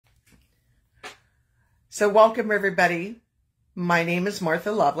So welcome everybody. My name is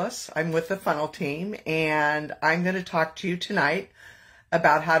Martha Lovelace. I'm with the Funnel Team, and I'm going to talk to you tonight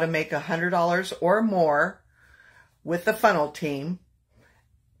about how to make $100 or more with the Funnel Team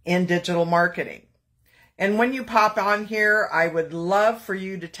in digital marketing. And when you pop on here, I would love for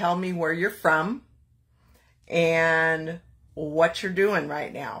you to tell me where you're from and what you're doing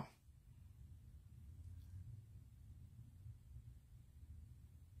right now.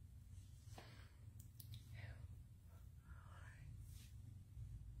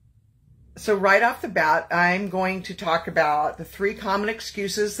 So right off the bat, I'm going to talk about the 3 common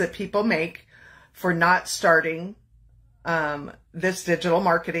excuses that people make for not starting this digital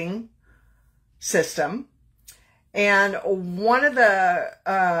marketing system. And one of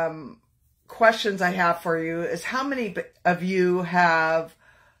the questions I have for you is, how many of you have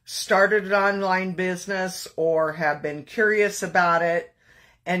started an online business or have been curious about it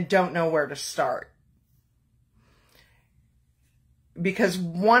and don't know where to start? Because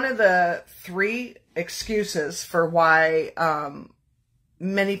one of the 3 excuses for why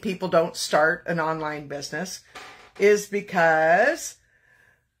many people don't start an online business is because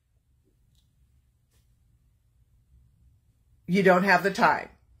you don't have the time.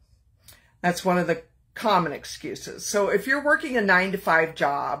 That's one of the common excuses. So if you're working a 9-to-5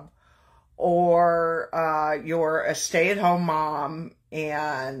 job, or you're a stay-at-home mom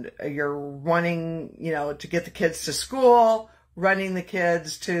and you're wanting, to get the kids to school, running the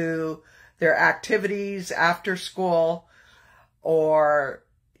kids to their activities after school, or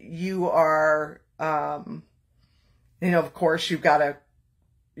you are, of course,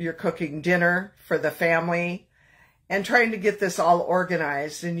 you're cooking dinner for the family and trying to get this all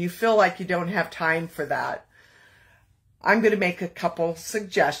organized, and you feel like you don't have time for that. I'm going to make a couple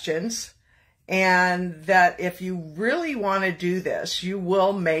suggestions, and that if you really want to do this, you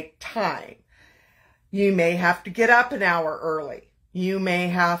will make time. You may have to get up an hour early. You may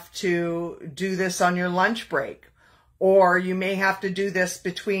have to do this on your lunch break, or you may have to do this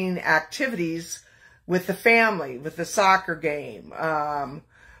between activities with the family, with the soccer game,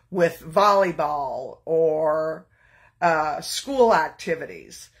 with volleyball, or school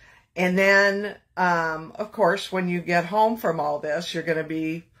activities. And then, of course, when you get home from all this, you're going to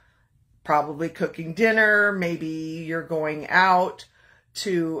be probably cooking dinner. Maybe you're going out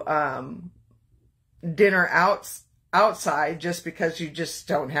to dinner outside just because you just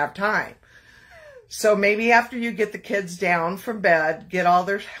don't have time. So maybe after you get the kids down from bed, get all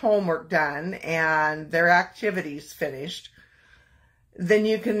their homework done and their activities finished, then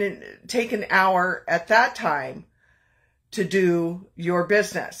you can take an hour at that time to do your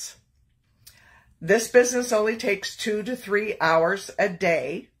business. This business only takes 2 to 3 hours a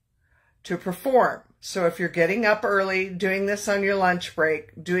day to perform. So if you're getting up early, doing this on your lunch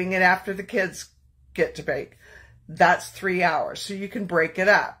break, doing it after the kids get to bake, that's 3 hours. So you can break it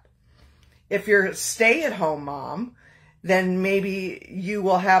up. If you're a stay-at-home mom, then maybe you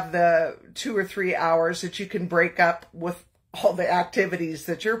will have the 2 or 3 hours that you can break up with all the activities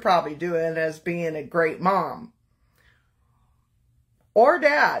that you're probably doing as being a great mom. Or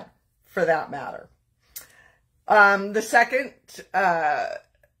dad, for that matter. The second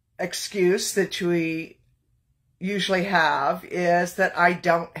excuse that we usually have is that I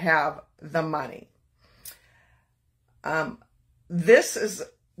don't have the money. This is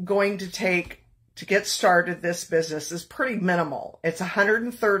going to take, to get started, this business is pretty minimal. It's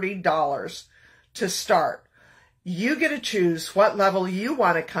 $130 to start. You get to choose what level you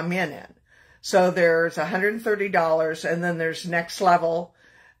want to come in. So there's $130, and then there's next level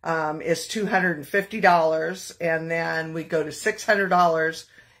is $250, and then we go to $600,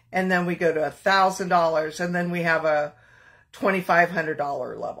 and then we go to $1,000, and then we have a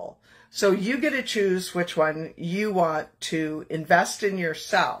 $2,500 level. So you get to choose which one you want to invest in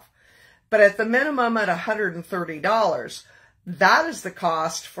yourself. But at the minimum at $130, that is the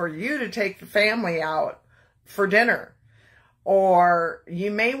cost for you to take the family out for dinner. Or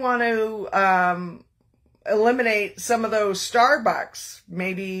you may want to eliminate some of those Starbucks.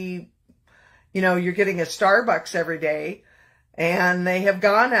 Maybe, you're getting a Starbucks every day and they have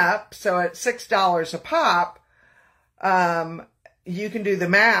gone up. So at $6 a pop, you can do the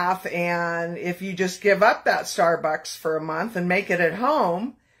math, and if you just give up that Starbucks for a month and make it at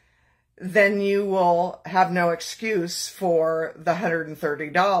home, then you will have no excuse for the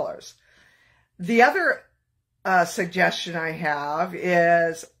 $130. The other suggestion I have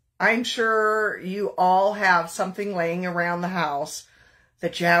is, I'm sure you all have something laying around the house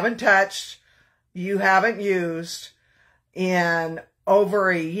that you haven't touched, you haven't used in over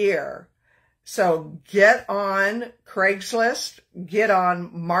a year. So get on Craigslist, get on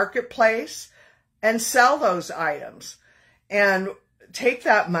Marketplace, and sell those items and take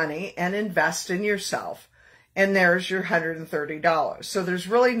that money and invest in yourself. And there's your $130. So there's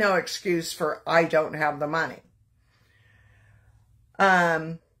really no excuse for I don't have the money.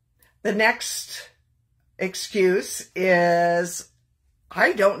 The next excuse is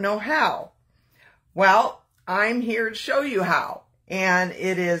I don't know how. Well, I'm here to show you how. And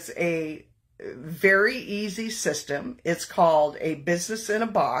it is a very easy system. It's called a business in a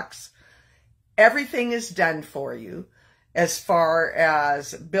box. Everything is done for you as far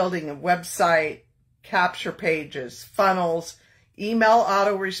as building a website, capture pages, funnels, email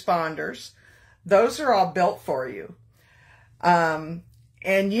autoresponders. Those are all built for you.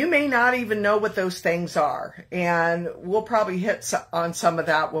 And you may not even know what those things are. And we'll probably hit on some of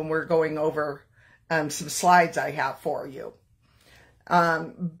that when we're going over some slides I have for you.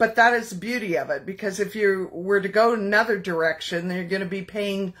 But that is the beauty of it, because if you were to go another direction, then you're going to be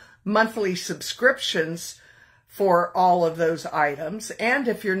paying monthly subscriptions for all of those items. And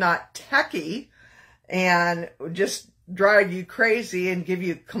if you're not techie and just drive you crazy and give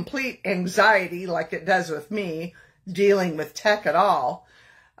you complete anxiety like it does with me dealing with tech at all,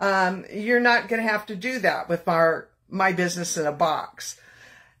 you're not going to have to do that with my business in a box.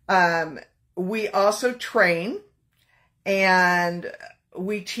 We also train, and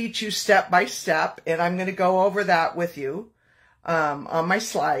we teach you step by step, and I'm going to go over that with you on my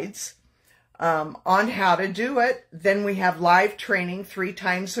slides on how to do it. Then we have live training 3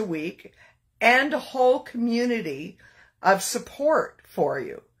 times a week and a whole community of support for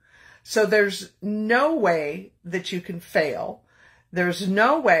you. So there's no way that you can fail. There's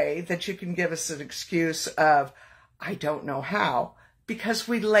no way that you can give us an excuse of, I don't know how, because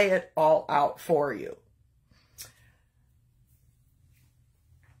we lay it all out for you.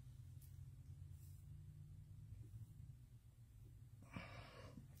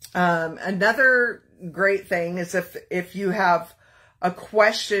 Another great thing is if you have a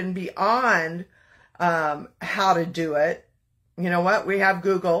question beyond how to do it, you know what? We have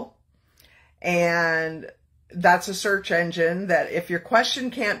Google, and that's a search engine that if your question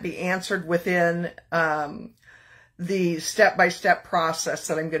can't be answered within the step-by-step process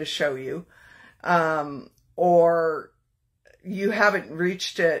that I'm going to show you, or you haven't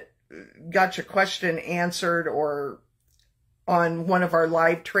reached it, got your question answered, or on one of our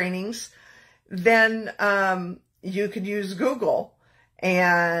live trainings, then you could use Google.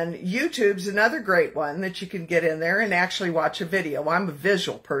 And YouTube's another great one that you can get in there and actually watch a video. I'm a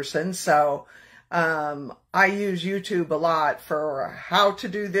visual person, so I use YouTube a lot for how to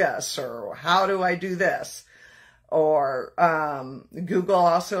do this, or how do I do this. Or Google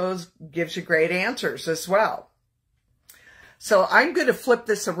also gives you great answers as well. So I'm going to flip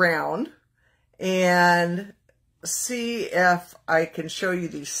this around and see if I can show you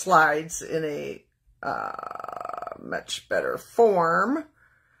these slides in a much better form.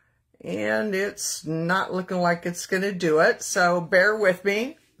 And it's not looking like it's going to do it. So bear with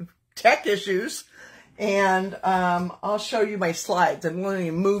me. Tech issues. And I'll show you my slides. I'm going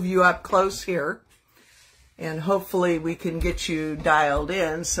to move you up close here. And hopefully we can get you dialed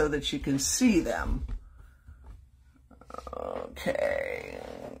in so that you can see them. Okay.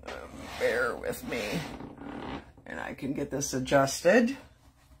 Bear with me. And I can get this adjusted.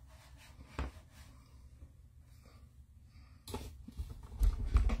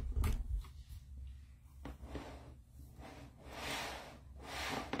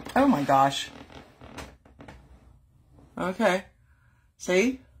 Oh my gosh. Okay.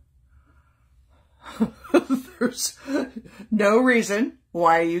 See? There's no reason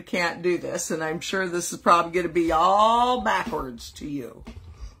why you can't do this, and I'm sure this is probably going to be all backwards to you.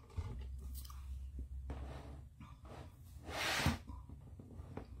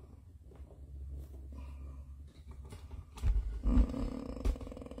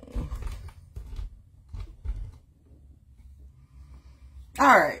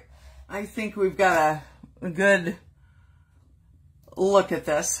 All right, I think we've got a good look at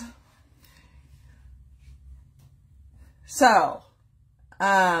this. So,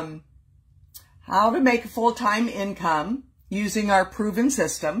 how to make a full-time income using our proven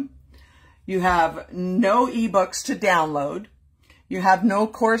system. You have no ebooks to download. You have no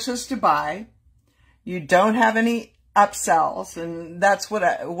courses to buy. You don't have any upsells, and that's what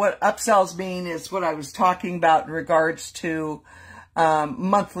upsells mean is what I was talking about in regards to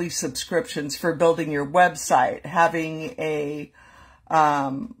monthly subscriptions for building your website, having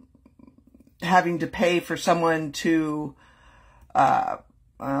to pay for someone to,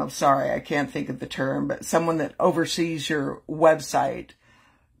 sorry, I can't think of the term, but someone that oversees your website,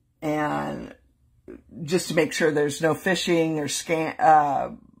 and just to make sure there's no phishing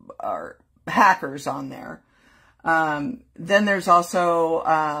or hackers on there. Then there's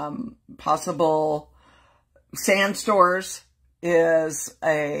also possible sand stores is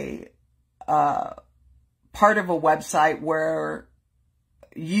a part of a website where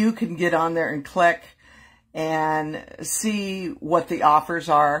you can get on there and click and see what the offers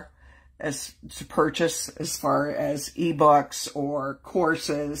are as to purchase as far as ebooks or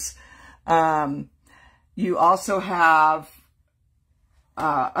courses. You also have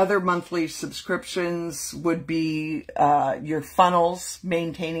other monthly subscriptions would be your funnels,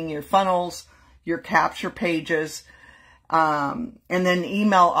 maintaining your funnels, your capture pages, and then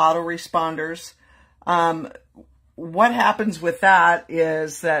email autoresponders. What happens with that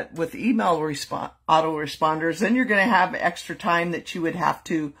is that with email autoresponders, then you're going to have extra time that you would have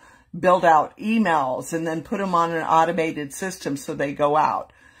to build out emails and then put them on an automated system so they go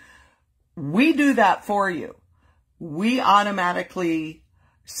out. We do that for you. We automatically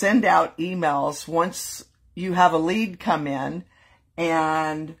send out emails once you have a lead come in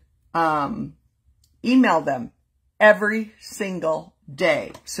and email them every single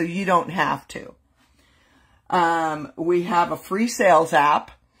day so you don't have to. We have a free sales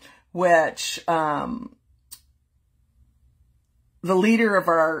app, which the leader of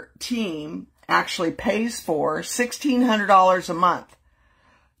our team actually pays for $1,600 a month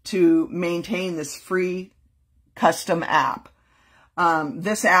to maintain this free custom app.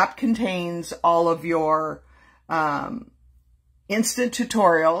 This app contains all of your instant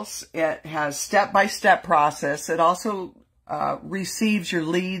tutorials. It has step-by-step process. It also receives your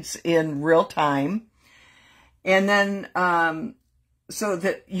leads in real time. And then so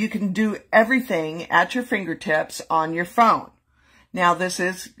that you can do everything at your fingertips on your phone. Now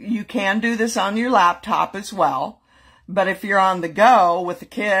you can do this on your laptop as well. But if you're on the go with the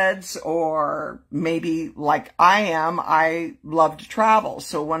kids, or maybe like I am, I love to travel.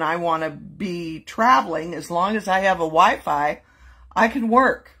 So when I want to be traveling, as long as I have a Wi-Fi, I can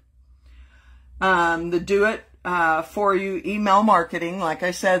work. The do it for you email marketing, like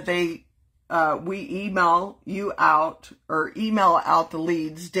I said, we email you out or email out the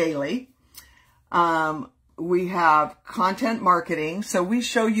leads daily. We have content marketing. So we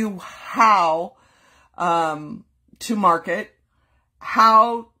show you how to market,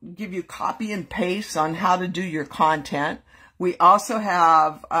 give you copy and paste on how to do your content. We also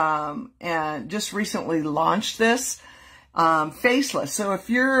have, and just recently launched this, faceless. So if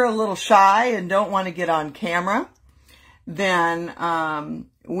you're a little shy and don't want to get on camera, then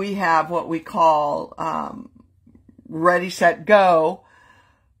we have what we call ready, set, go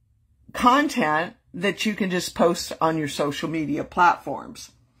content that you can just post on your social media platforms.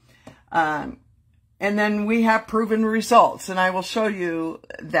 And then we have proven results, and I will show you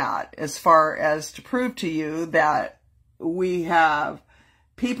that as far as to prove to you that we have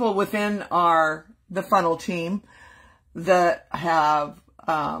people within the funnel team that have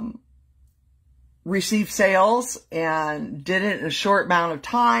received sales and did it in a short amount of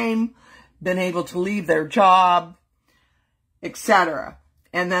time, been able to leave their job, etc.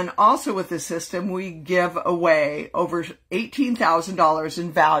 And then also with the system, we give away over $18,000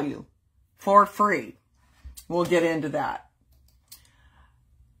 in value for free. We'll get into that.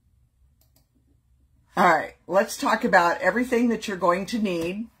 All right, let's talk about everything that you're going to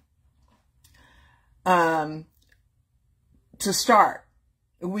need to start.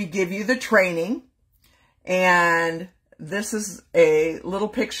 We give you the training, and this is a little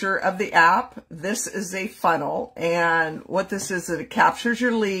picture of the app. This is a funnel, and what this is, it captures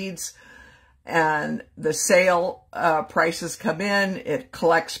your leads, and the sale prices come in, it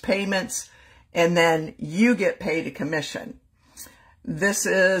collects payments, and then you get paid a commission. This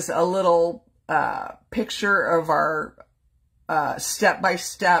is a little picture of our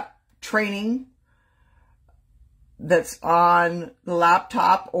step-by-step training that's on the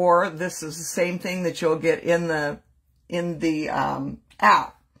laptop, or this is the same thing that you'll get in the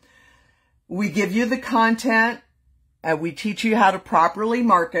app. We give you the content, and we teach you how to properly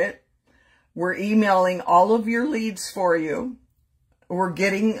market. We're emailing all of your leads for you. We're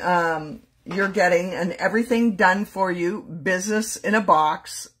getting, you're getting an everything done for you business in a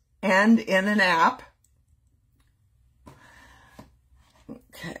box and in an app.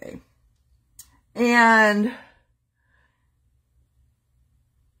 Okay. And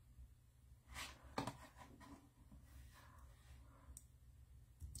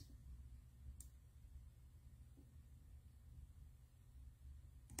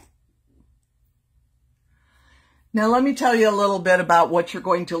now let me tell you a little bit about what you're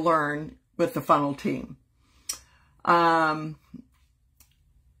going to learn with the funnel team. I'm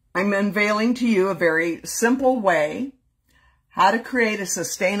unveiling to you a very simple way how to create a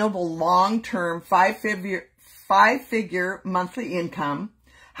sustainable long-term five-figure monthly income,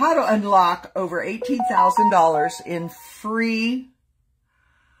 how to unlock over $18,000 in free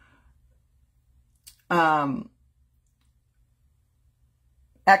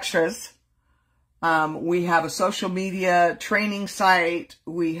extras. We have a social media training site.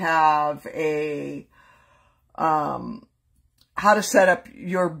 We have a how to set up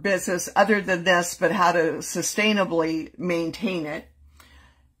your business other than this, but how to sustainably maintain it.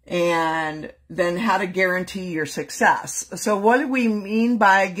 And then how to guarantee your success. So what do we mean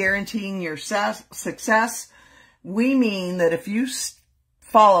by guaranteeing your success? We mean that if you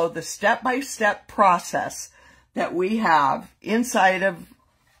follow the step-by-step process that we have inside of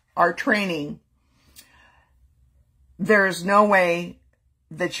our training, there is no way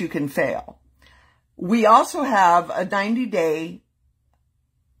that you can fail. We also have a 90-day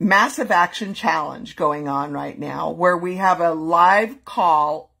massive action challenge going on right now, where we have a live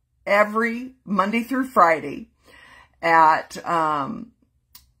call every Monday through Friday at 10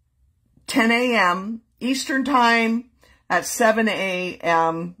 a.m. Eastern Time, at 7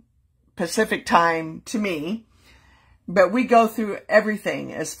 a.m. Pacific Time to me. But we go through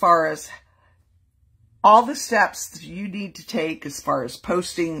everything as far as all the steps that you need to take as far as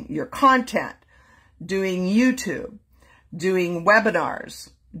posting your content, doing YouTube, doing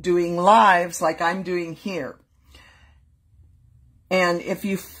webinars, doing lives like I'm doing here. And if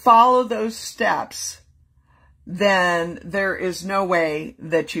you follow those steps, then there is no way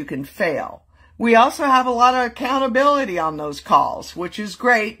that you can fail. We also have a lot of accountability on those calls, which is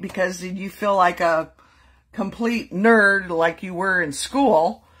great because you feel like a complete nerd like you were in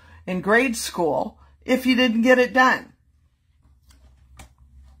school, in grade school, if you didn't get it done.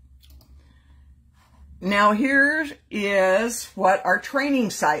 Now here is what our training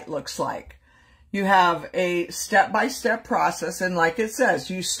site looks like. You have a step-by-step process, and like it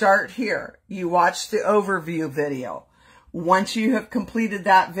says, you start here. You watch the overview video. Once you have completed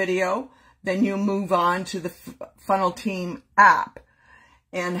that video, then you move on to the Funnel Team app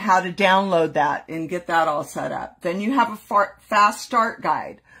and how to download that and get that all set up. Then you have a fast start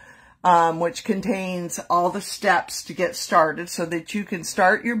guide, which contains all the steps to get started so that you can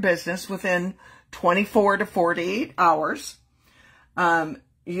start your business within 24 to 48 hours.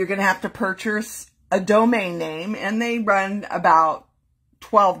 You're going to have to purchase a domain name, and they run about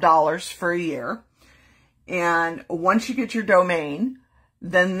 $12 for a year. And once you get your domain,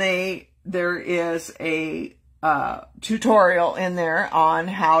 then there is a tutorial in there on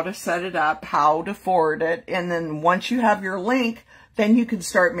how to set it up, how to forward it. And then once you have your link, then you can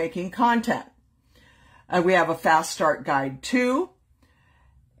start making content. We have a fast start guide too,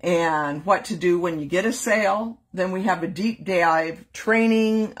 and what to do when you get a sale. Then we have a deep dive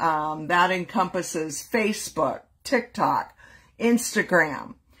training that encompasses Facebook, TikTok,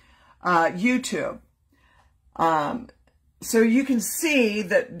 Instagram, YouTube. So you can see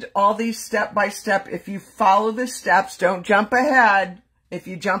that all these step-by-step, if you follow the steps, don't jump ahead. If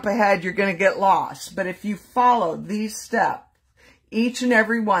you jump ahead, you're going to get lost. But if you follow these steps, each and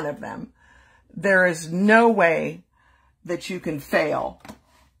every one of them, there is no way that you can fail.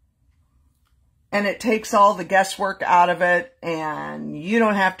 And it takes all the guesswork out of it, and you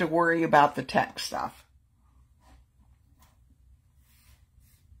don't have to worry about the tech stuff.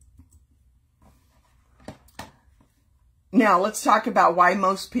 Now, let's talk about why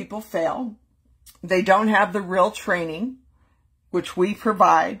most people fail. They don't have the real training, which we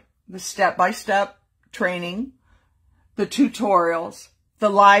provide, the step-by-step training, the tutorials, the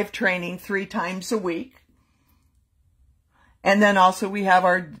live training 3 times a week. And then also we have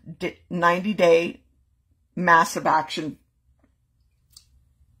our 90-day massive action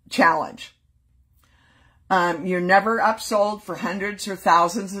challenge. You're never upsold for hundreds or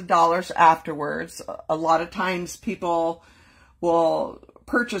thousands of dollars afterwards. A lot of times people will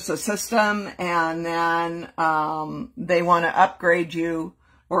purchase a system and then they want to upgrade you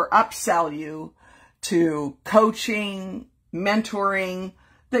or upsell you to coaching, mentoring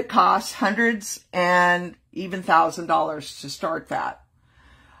that costs hundreds and even $1,000 to start that.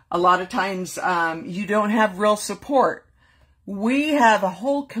 A lot of times you don't have real support. We have a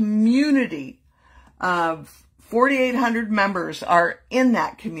whole community of 4,800 members are in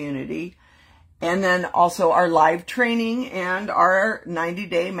that community. And then also our live training and our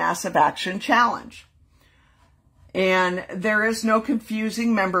 90-day massive action challenge. And there is no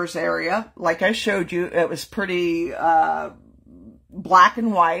confusing members area. Like I showed you, it was pretty black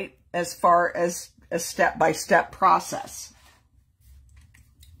and white as far as a step-by-step process.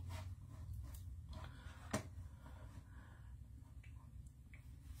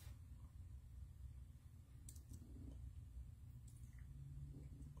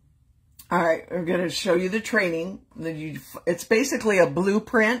 All right, we're going to show you the training. It's basically a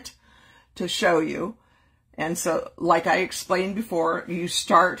blueprint to show you. And so, like I explained before, you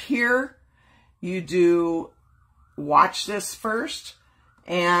start here, you do watch this first,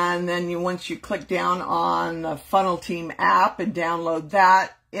 and then once you click down on the Funnel Team app and download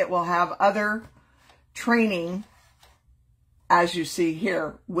that, it will have other training, as you see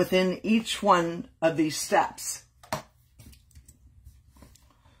here, within each one of these steps.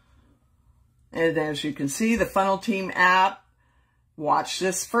 And as you can see, the Funnel Team app, watch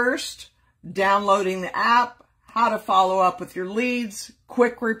this first, downloading the app, how to follow up with your leads,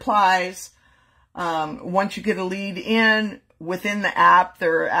 quick replies. Once you get a lead in within the app,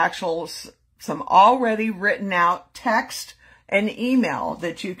 there are some already written out text and email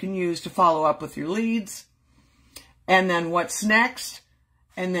that you can use to follow up with your leads. And then what's next?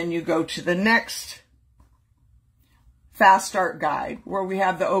 And then you go to the next Fast Start Guide, where we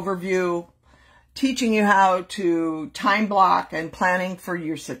have the overview, teaching you how to time block and planning for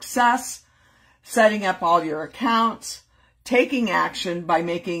your success, setting up all your accounts, taking action by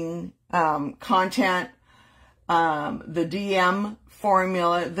making content, the DM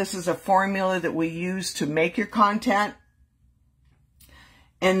formula. This is a formula that we use to make your content.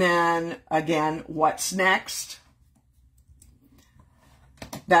 And then again, what's next?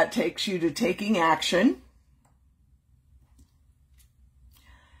 That takes you to taking action.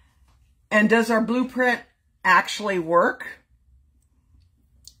 And does our blueprint actually work?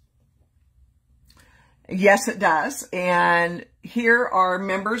 Yes, it does. And here are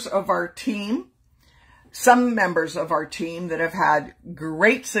members of our team, some members of our team that have had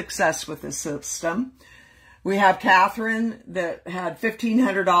great success with this system. We have Catherine that had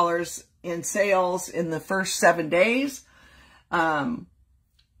 $1,500 in sales in the first 7 days. Brogan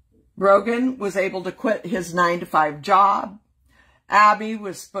was able to quit his 9-to-5 job. Abby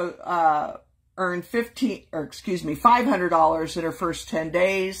was earned $500 in her first 10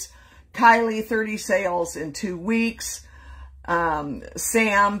 days. Kylie, 30 sales in 2 weeks.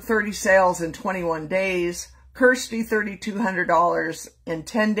 Sam, 30 sales in 21 days. Kirsty, $3,200 in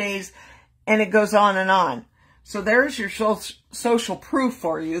 10 days. And it goes on and on. So there's your social proof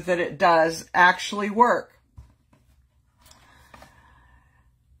for you that it does actually work.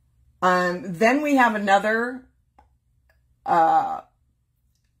 Then we have another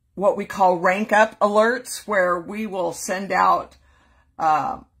what we call rank up alerts, where we will send out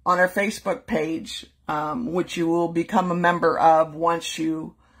on our Facebook page, which you will become a member of once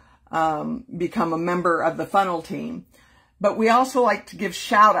you become a member of the Funnel Team. But we also like to give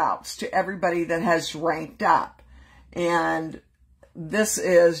shout outs to everybody that has ranked up. And this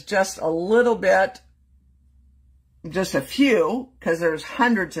is just a little bit, just a few, because there's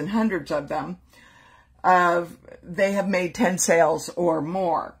hundreds and hundreds of them, they have made 10 sales or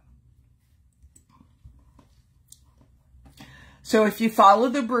more. So if you follow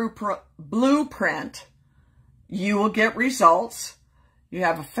the blueprint, you will get results. You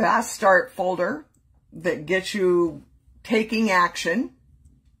have a fast start folder that gets you taking action.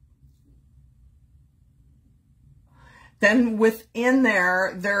 Then within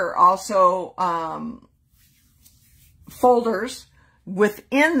there are also folders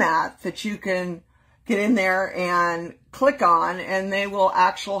within that you can get in there and click on, and they will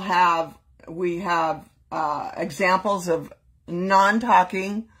actually have, we have examples of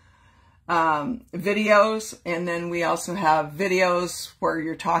non-talking videos, and then we also have videos where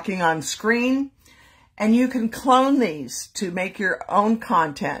you're talking on screen, and you can clone these to make your own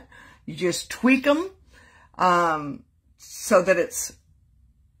content. You just tweak them so that it's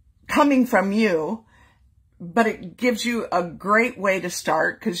coming from you, but it gives you a great way to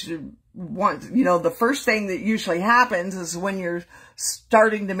start, because the first thing that usually happens is when you're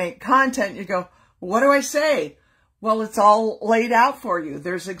starting to make content, you go, what do I say? Well, it's all laid out for you.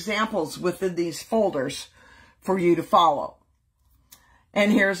 There's examples within these folders for you to follow.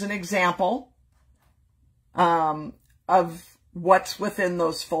 And here's an example of what's within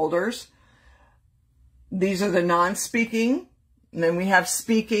those folders. These are the non-speaking. And then we have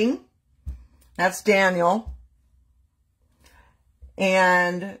speaking. That's Daniel.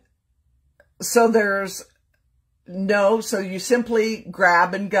 And so so you simply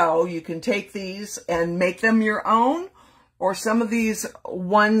grab and go. You can take these and make them your own, or some of these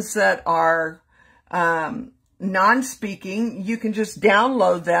ones that are non-speaking, you can just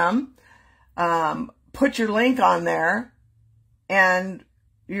download them, put your link on there, and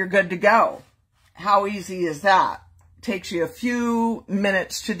you're good to go. How easy is that? Takes you a few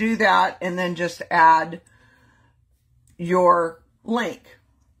minutes to do that, and then just add your link.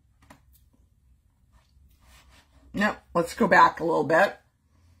 Now, let's go back a little bit.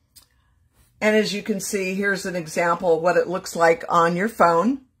 And as you can see, here's an example of what it looks like on your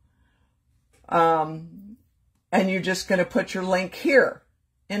phone. And you're just going to put your link here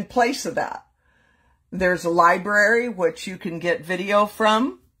in place of that. There's a library, which you can get video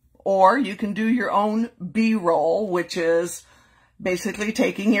from, or you can do your own B-roll, which is basically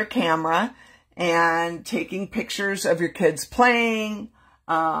taking your camera and taking pictures of your kids playing,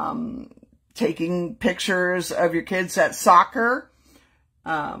 taking pictures of your kids at soccer.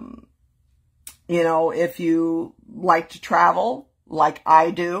 You know, if you like to travel like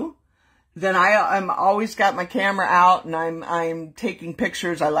I do, then I'm always got my camera out and I'm taking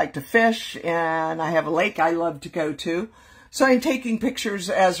pictures. I like to fish and I have a lake I love to go to. So I'm taking pictures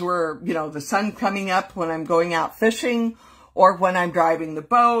as we're, you know, the sun coming up when I'm going out fishing, or when I'm driving the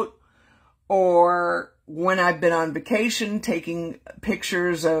boat, or when I've been on vacation, taking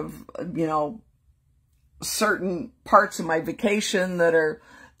pictures of, you know, certain parts of my vacation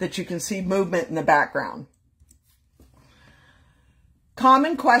that you can see movement in the background.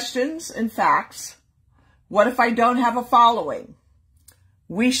 Common questions and facts. What if I don't have a following?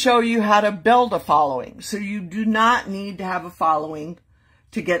 We show you how to build a following. So you do not need to have a following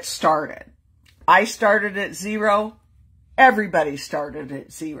to get started. I started at 0. Everybody started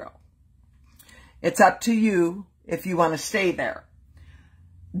at 0. It's up to you if you want to stay there.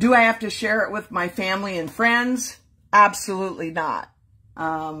 Do I have to share it with my family and friends? Absolutely not.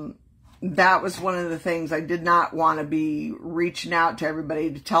 That was one of the things. I did not want to be reaching out to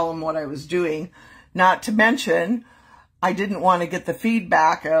everybody to tell them what I was doing. Not to mention, I didn't want to get the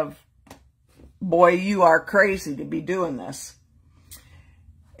feedback of, boy, you are crazy to be doing this.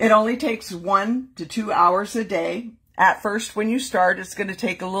 It only takes 1 to 2 hours a day. At first, when you start, it's going to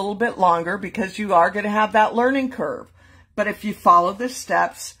take a little bit longer because you are going to have that learning curve. But if you follow the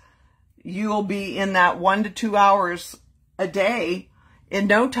steps, you will be in that 1 to 2 hours a day in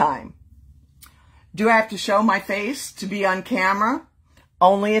no time. Do I have to show my face to be on camera?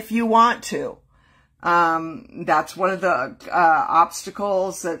 Only if you want to. That's one of the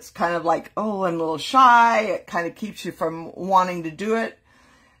obstacles that's kind of like, oh, I'm a little shy. It kind of keeps you from wanting to do it.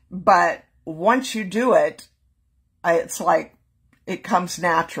 But once you do it, it's like it comes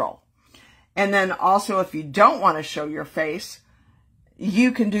natural. And then also, if you don't want to show your face,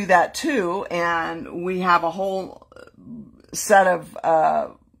 you can do that too. And we have a whole set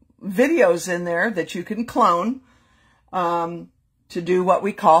of videos in there that you can clone to do what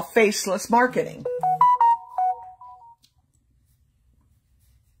we call faceless marketing.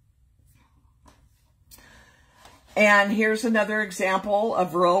 And here's another example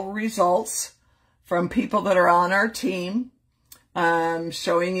of real results from people that are on our team,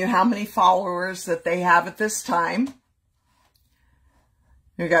 showing you how many followers that they have at this time.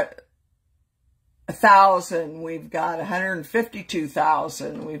 We've got 1,000, we've got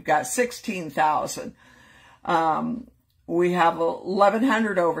 152,000, we've got 16,000. We have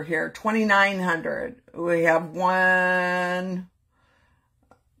 1,100 over here, 2,900. We have one,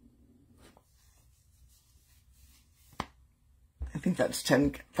 I think that's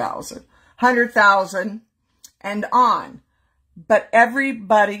 10,000, 100,000, and on. But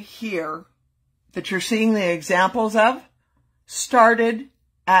everybody here that you're seeing the examples of started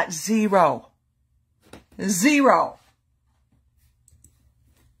at 0. 0.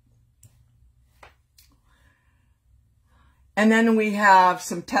 And then we have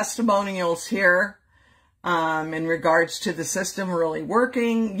some testimonials here in regards to the system really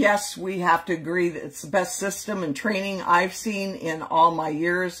working. Yes, we have to agree that it's the best system and training I've seen in all my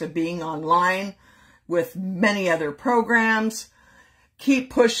years of being online with many other programs.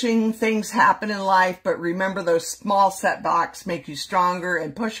 Keep pushing. Things happen in life, but remember those small setbacks make you stronger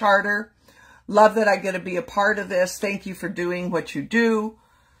and push harder. Love that I get to be a part of this. Thank you for doing what you do.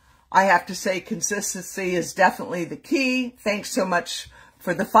 I have to say consistency is definitely the key. Thanks so much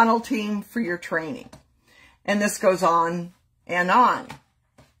for the funnel team for your training. And this goes on and on.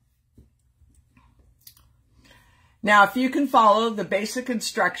 Now, if you can follow the basic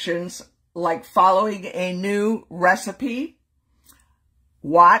instructions, like following a new recipe,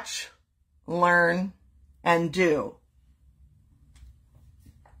 watch, learn, and do.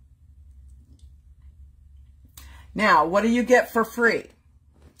 Now, what do you get for free?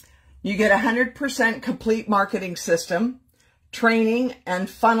 You get 100% complete marketing system, training, and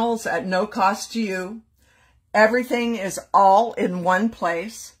funnels at no cost to you. Everything is all in one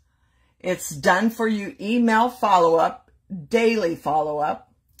place. It's done for you email follow-up, daily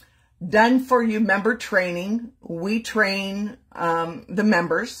follow-up, done for you member training. We train the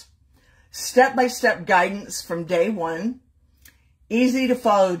members. Step-by-step guidance from day one. Easy to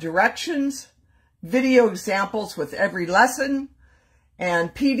follow directions. Video examples with every lesson.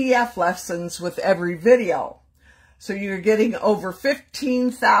 and PDF lessons with every video. So you're getting over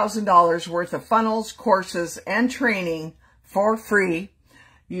 $15,000 worth of funnels, courses, and training for free.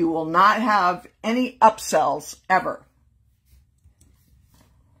 You will not have any upsells ever.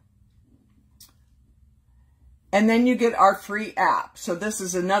 And then you get our free app. So this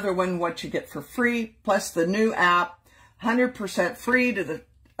is another one, what you get for free, plus the new app, 100% free to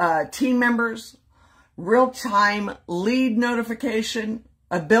the team members, real-time lead notification,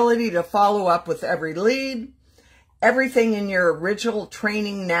 ability to follow up with every lead. Everything in your original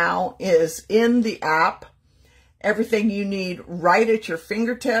training now is in the app. Everything you need right at your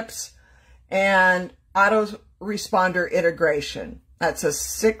fingertips, and autoresponder integration. That's a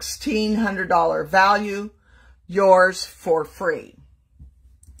 $1,600 value, yours for free.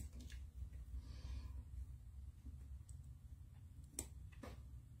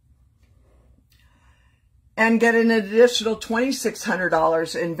 And get an additional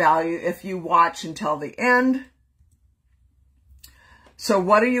 $2,600 in value if you watch until the end. So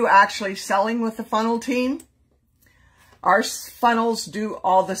what are you actually selling with the funnel team? Our funnels do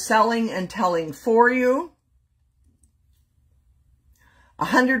all the selling and telling for you.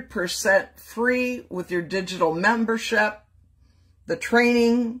 100% free with your digital membership, the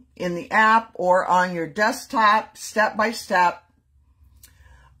training in the app or on your desktop, step by step.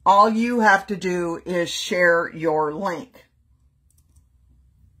 All you have to do is share your link.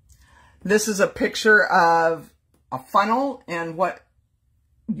 This is a picture of a funnel and what,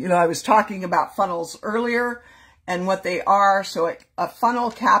 I was talking about funnels earlier and what they are. So a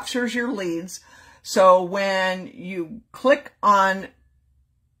funnel captures your leads. So when you click on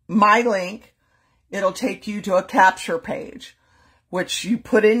my link, it'll take you to a capture page, which you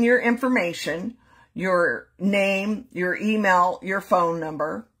put in your information, your name, your email, your phone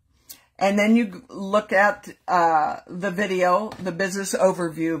number, and then you look at the video, the business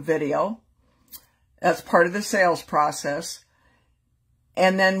overview video. That's part of the sales process.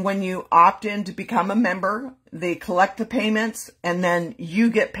 And then when you opt in to become a member, they collect the payments and then you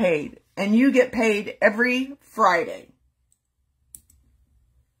get paid. And you get paid every Friday.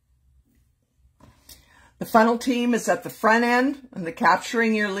 The funnel team is at the front end and the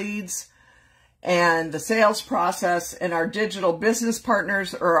capturing your leads and the sales process, and our digital business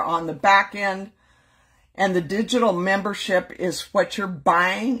partners are on the back end. And the digital membership is what you're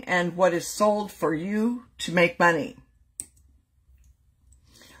buying and what is sold for you to make money.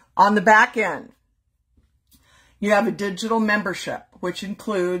 On the back end, you have a digital membership, which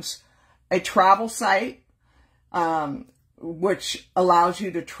includes a travel site, which allows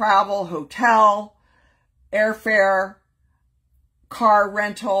you to travel, hotel, airfare, car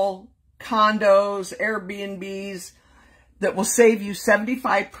rental, condos, Airbnbs, that will save you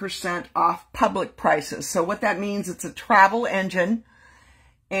 75% off public prices. So what that means, it's a travel engine,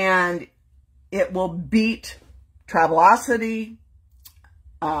 and it will beat Travelocity,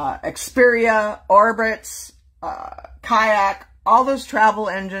 Expedia, Orbitz, Kayak. All those travel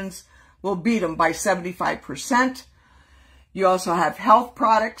engines will beat them by 75%. You also have health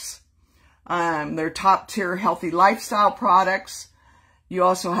products. They're top tier healthy lifestyle products. You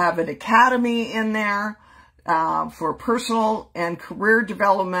also have an academy in there for personal and career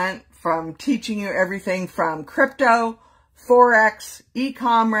development, from teaching you everything from crypto, Forex,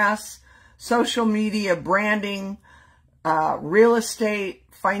 e-commerce, social media, branding, real estate,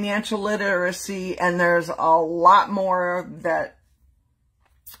 financial literacy, and there's a lot more that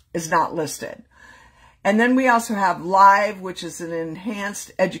is not listed. And then we also have live, which is an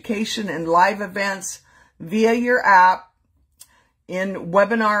enhanced education and live events via your app in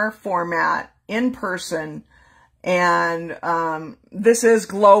webinar format, in person. And this is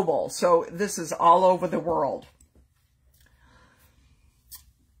global. So this is all over the world.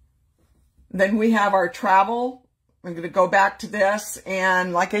 Then we have our travel. I'm going to go back to this.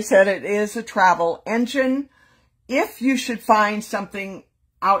 And like I said, it is a travel engine. If you should find something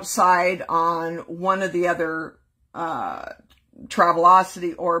outside on one of the other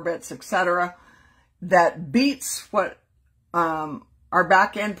Travelocity, Orbitz, etc., that beats what our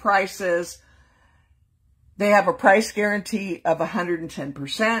back-end price is, they have a price guarantee of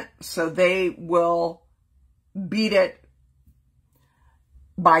 110%, so they will beat it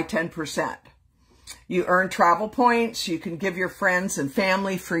by 10%. You earn travel points. You can give your friends and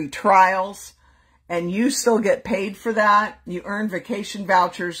family free trials, and you still get paid for that. You earn vacation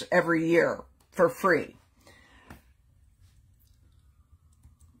vouchers every year for free.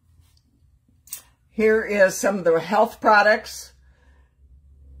 Here is some of the health products.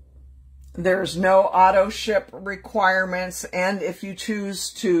 There's no auto ship requirements, and if you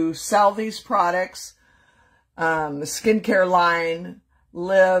choose to sell these products, the skincare line,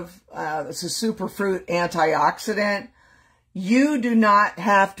 Live. It's a superfruit antioxidant. You do not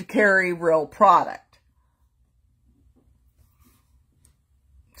have to carry real product.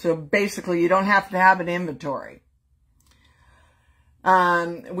 So basically, you don't have to have an inventory.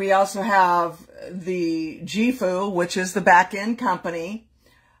 We also have the Jifu, which is the back-end company.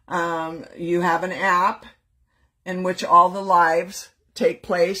 You have an app in which all the lives take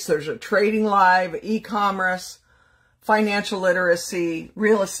place. There's a trading live, e-commerce, financial literacy,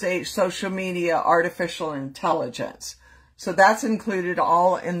 real estate, social media, artificial intelligence. So that's included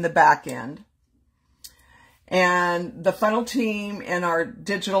all in the back end. And the funnel team in our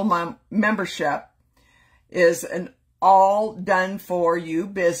digital membership is an all done for you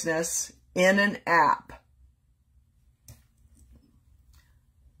business in an app.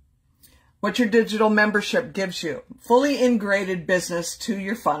 What your digital membership gives you: fully integrated business to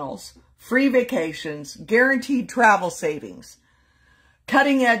your funnels, free vacations, guaranteed travel savings,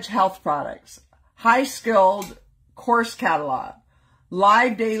 cutting edge health products, high skilled course catalog,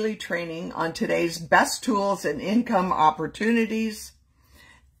 live daily training on today's best tools and income opportunities,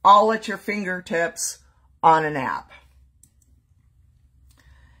 all at your fingertips on an app.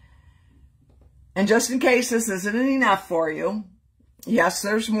 And just in case this isn't enough for you, yes,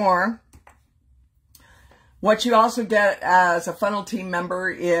 there's more. What you also get as a funnel team member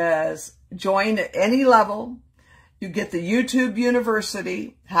is join at any level. You get the YouTube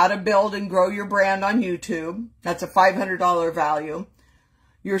University, how to build and grow your brand on YouTube. That's a $500 value.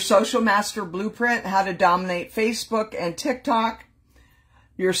 Your Social Master Blueprint, how to dominate Facebook and TikTok.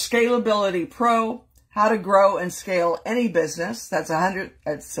 Your Scalability Pro, how to grow and scale any business. That's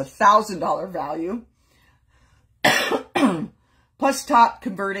 $1,000 value. Plus top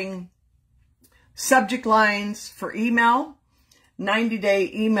converting subject lines for email, 90-day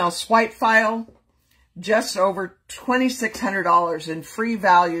email swipe file, just over $2,600 in free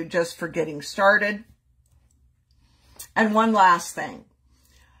value just for getting started. And one last thing.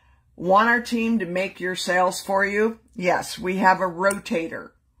 Want our team to make your sales for you? Yes, we have a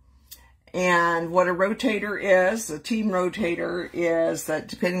rotator. And what a rotator is, a team rotator, is that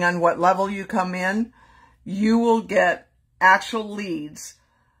depending on what level you come in, you will get actual leads.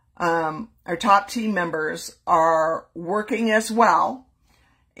 Our top team members are working as well,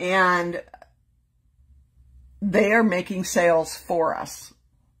 and they are making sales for us.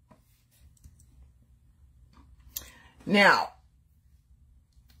 Now,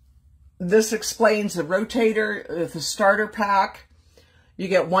 this explains the rotator, the starter pack. You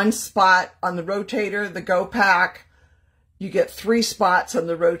get 1 spot on the rotator. The go pack, you get 3 spots on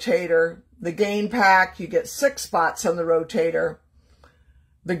the rotator. The gain pack, you get 6 spots on the rotator.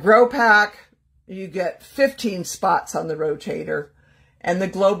 The grow pack, you get 15 spots on the rotator. And the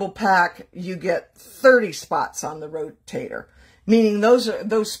global pack, you get 30 spots on the rotator. Meaning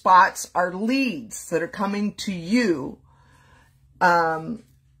those spots are leads that are coming to you from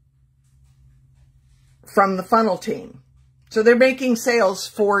the funnel team. So they're making sales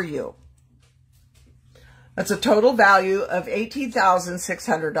for you. That's a total value of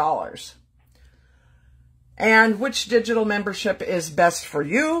 $18,600. And which digital membership is best for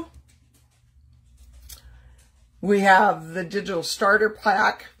you? We have the digital starter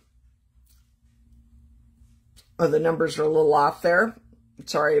pack. Oh, the numbers are a little off there.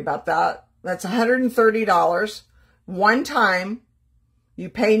 Sorry about that. That's $130 one time. You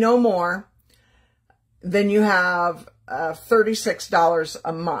pay no more. Then you have $36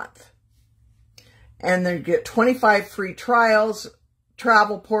 a month. And then you get 25 free trials,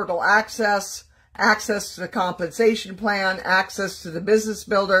 travel portal access, access to the compensation plan, access to the business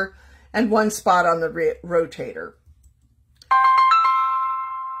builder, and 1 spot on the rotator.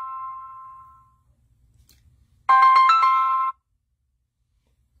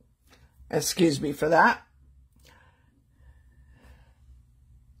 Excuse me for that.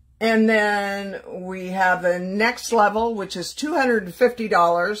 And then we have the next level, which is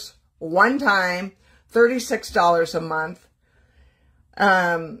 $250 one time, $36 a month.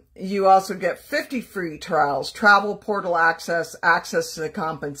 You also get 50 free trials, travel portal access, access to the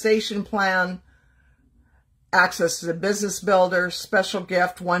compensation plan, access to the business builder, special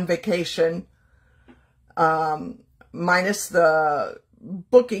gift, 1 vacation, minus the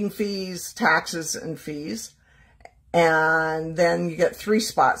booking fees, taxes, and fees. And then you get 3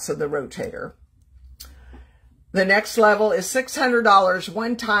 spots of the rotator. The next level is $600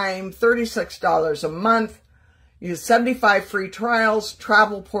 one time, $36 a month. You get 75 free trials,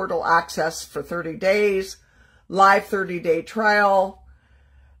 travel portal access for 30 days, live 30-day trial,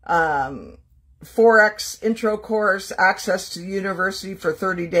 Forex intro course, access to the university for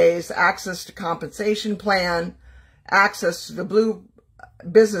 30 days, access to compensation plan, access to the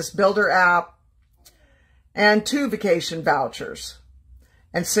business builder app, and 2 vacation vouchers,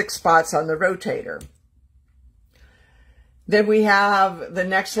 and 6 spots on the rotator. Then we have the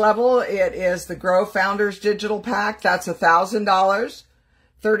next level. It is the Grow Founders Digital Pack. That's $1,000,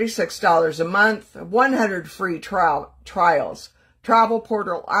 $36 a month, 100 free trials, travel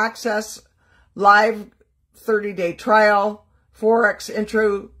portal access, live 30-day trial, Forex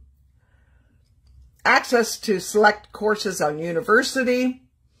intro, access to select courses on university,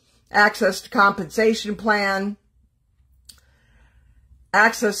 access to compensation plan,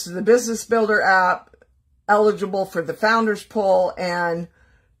 access to the Business Builder app, eligible for the Founders Poll, and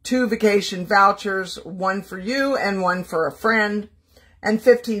 2 vacation vouchers, 1 for you and 1 for a friend, and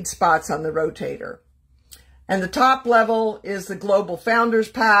 15 spots on the rotator. And the top level is the Global Founders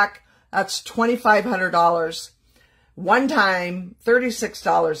Pack. That's $2,500, one time,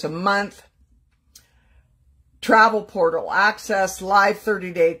 $36 a month, travel portal access, live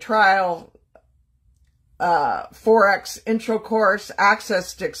 30-day trial, Forex intro course,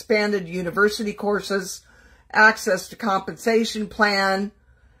 access to expanded university courses, access to compensation plan,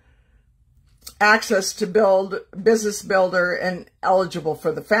 access to Business Builder, and eligible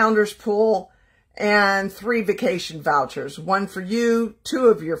for the Founders Pool, and 3 vacation vouchers, 1 for you, 2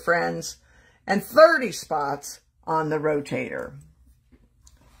 of your friends, and 30 spots on the rotator.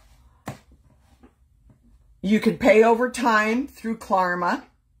 You can pay over time through Klarma.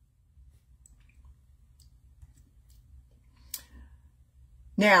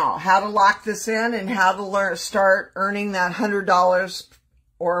 Now, how to lock this in and how to start earning that $100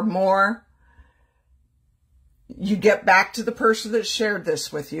 or more. You get back to the person that shared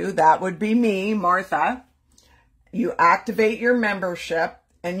this with you. That would be me, Martha. You activate your membership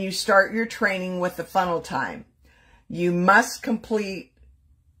and you start your training with the funnel time. You must complete,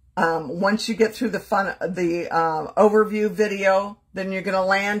 once you get through the overview video, then you're going to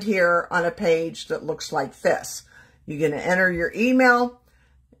land here on a page that looks like this. You're going to enter your email.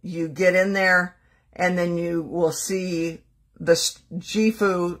 You get in there, and then you will see the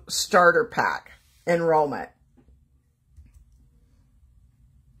Jifu Starter Pack enrollment,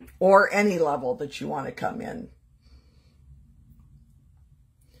 or any level that you want to come in.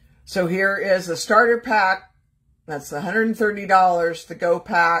 So here is the Starter Pack. That's $130, the Go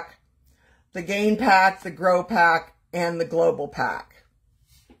Pack, the Gain Pack, the Grow Pack, and the Global Pack.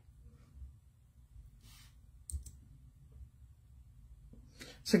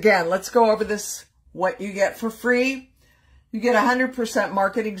 So again, let's go over this, what you get for free. You get 100%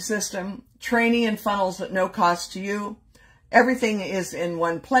 marketing system, training and funnels at no cost to you. Everything is in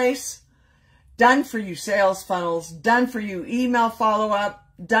one place. Done for you sales funnels, done for you email follow-up,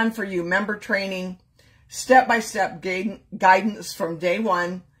 done for you member training, step-by-step guidance from day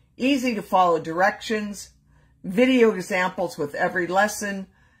one, easy to follow directions, video examples with every lesson,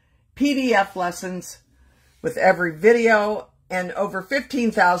 PDF lessons with every video, and over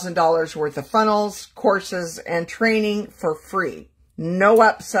 $15,000 worth of funnels, courses, and training for free. No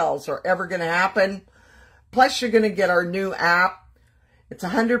upsells are ever going to happen. Plus, you're going to get our new app. It's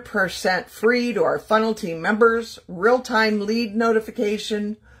 100% free to our funnel team members, real-time lead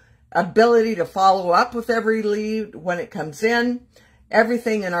notification, ability to follow up with every lead when it comes in.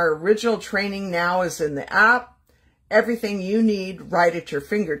 Everything in our original training now is in the app. Everything you need right at your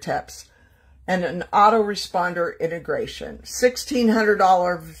fingertips. And an autoresponder integration.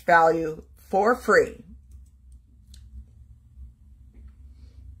 $1,600 value for free.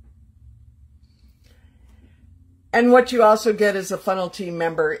 And what you also get is a funnel team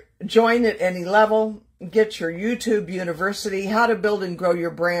member. Join at any level. Get your YouTube University, how to build and grow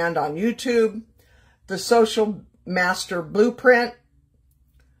your brand on YouTube. The Social Master Blueprint.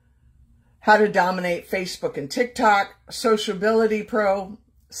 How to dominate Facebook and TikTok. Sociability Pro.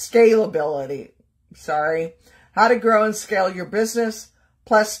 Scalability, how to grow and scale your business,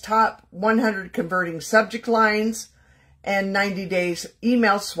 plus top 100 converting subject lines and 90 days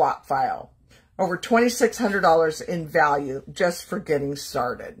email swap file. Over $2,600 in value just for getting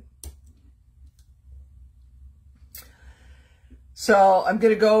started. So I'm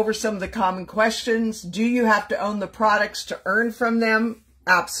going to go over some of the common questions. Do you have to own the products to earn from them?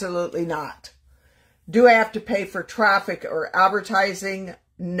 Absolutely not. Do I have to pay for traffic or advertising?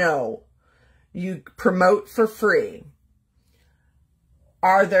 No. You promote for free.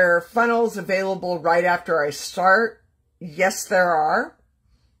 Are there funnels available right after I start? Yes, there are.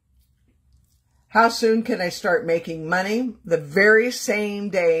 How soon can I start making money? The very same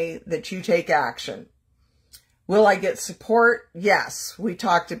day that you take action. Will I get support? Yes, we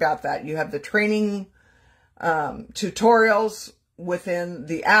talked about that. You have the training tutorials within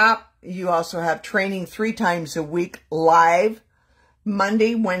the app. You also have training 3 times a week live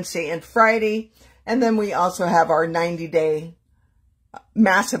Monday, Wednesday, and Friday. And then we also have our 90-day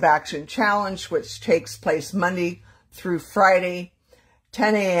massive action challenge, which takes place Monday through Friday,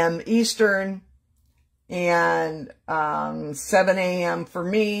 10 a.m. Eastern and 7 a.m. for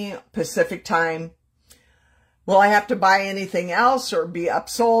me, Pacific time. Will I have to buy anything else or be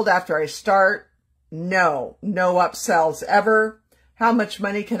upsold after I start? No upsells ever. How much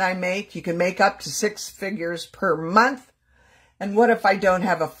money can I make? You can make up to 6 figures per month. And what if I don't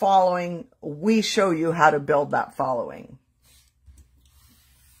have a following? We show you how to build that following.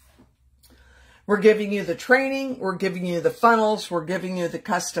 We're giving you the training. We're giving you the funnels. We're giving you the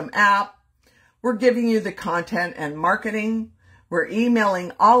custom app. We're giving you the content and marketing. We're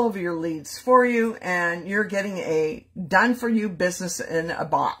emailing all of your leads for you, and you're getting a done-for-you business in a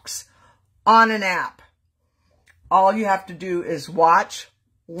box on an app. All you have to do is watch,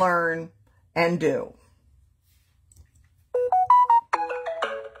 learn, and do.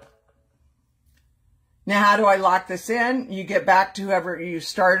 Now, how do I lock this in? You get back to whoever you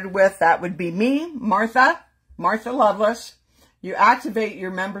started with. That would be me, Martha Lovelace. You activate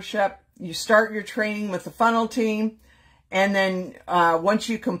your membership. You start your training with the funnel team. And then once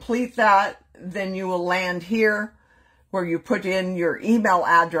you complete that, then you will land here where you put in your email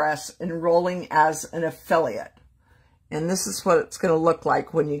address, enrolling as an affiliate. And this is what it's going to look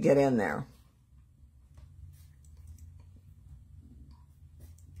like when you get in there.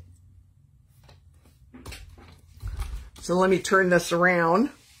 So let me turn this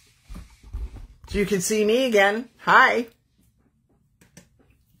around so you can see me again. Hi.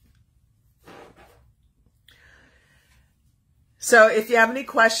 So if you have any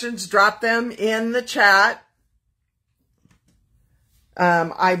questions, drop them in the chat.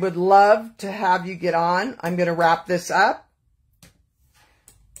 I would love to have you get on. I'm going to wrap this up.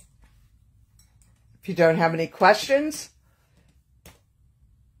 If you don't have any questions.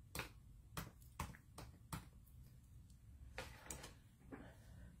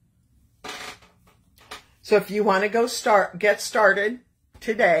 So if you want to get started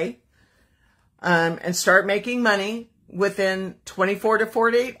today, and start making money within 24 to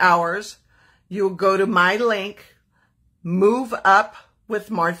 48 hours, you'll go to my link,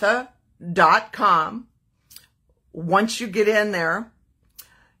 moveupwithmartha.com. Once you get in there,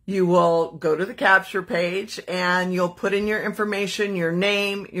 you will go to the capture page and you'll put in your information, your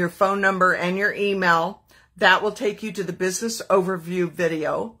name, your phone number, and your email. That will take you to the business overview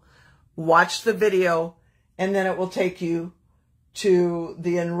video. Watch the video, and then it will take you to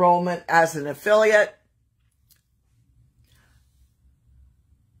the enrollment as an affiliate.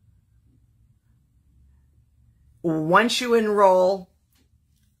 Once you enroll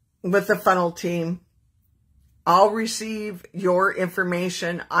with the funnel team, I'll receive your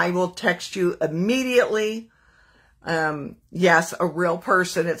information. I will text you immediately. Yes, a real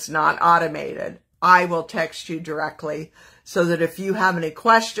person. It's not automated. I will text you directly so that if you have any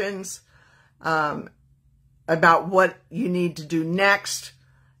questions about what you need to do next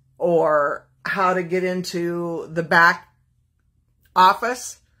or how to get into the back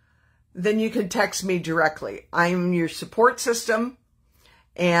office, then you can text me directly. I'm your support system,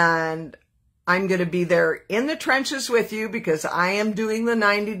 and I'm going to be there in the trenches with you because I am doing the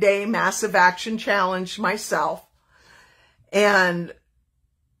 90-day massive action challenge myself and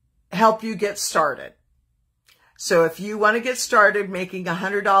help you get started. So if you want to get started making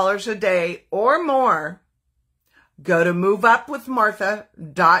 $100 a day or more, go to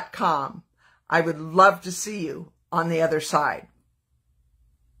moveupwithmartha.com. I would love to see you on the other side.